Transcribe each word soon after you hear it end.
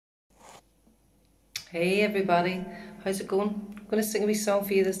Hey everybody, how's it going? I'm going to sing a wee song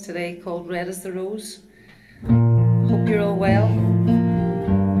for you this today called Red as the Rose. Hope you're all well.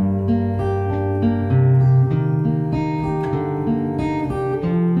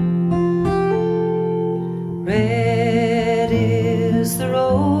 Red is the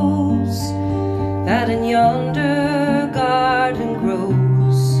rose that in yonder garden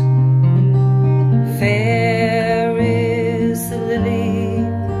grows. Fair is the lily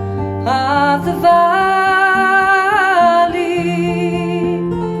of the valley.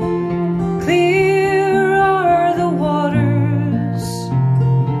 Clear are the waters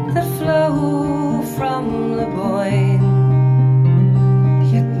that flow from the Boyne.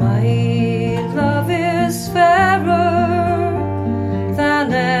 Yet my love is fairer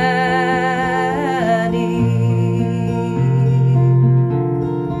than any.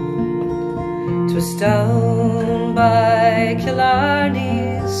 'Twas down by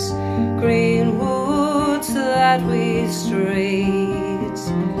Killarney's green woods that we strayed.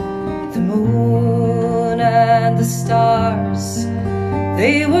 The moon and the stars,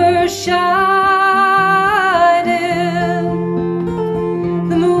 they were shining.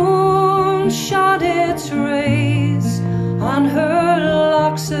 The moon shot its rays on her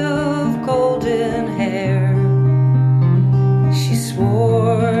locks of golden hair. She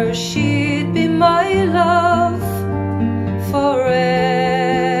swore she'd be my love forever.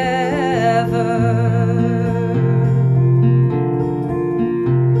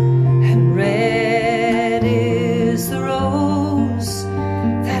 And red is the rose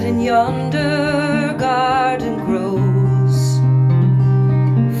that in yonder garden grows.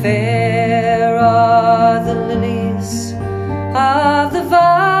 Fair are the lilies of the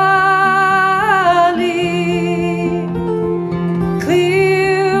valley.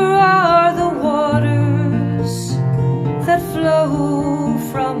 Clear are the waters that flow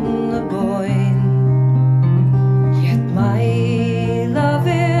from the Boyne. Yet my love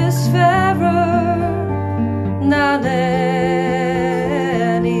is fairer than any.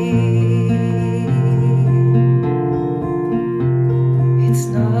 It's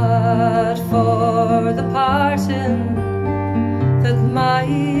not for the parting that my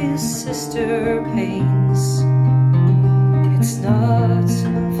sister pains. It's not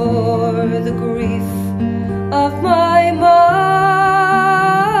for the grief of my mother.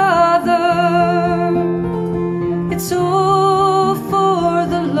 It's all for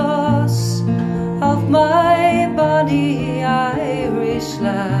the loss of my bonny Irish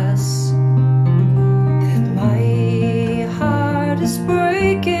lass, that my heart is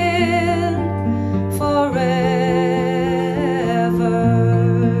breaking forever.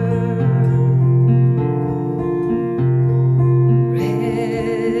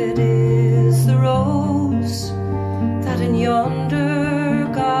 Red is the rose that in yonder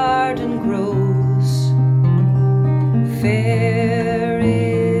garden grows. Fair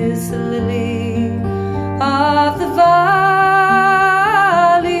is the lily of the valley,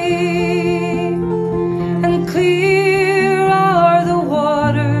 and clear are the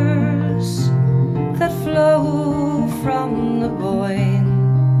waters that flow from the Boyne.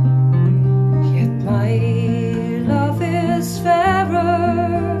 Yet my love is fairer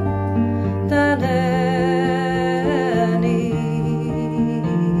than any.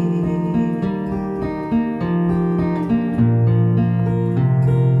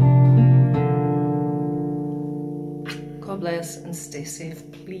 God bless and stay safe,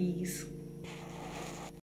 please.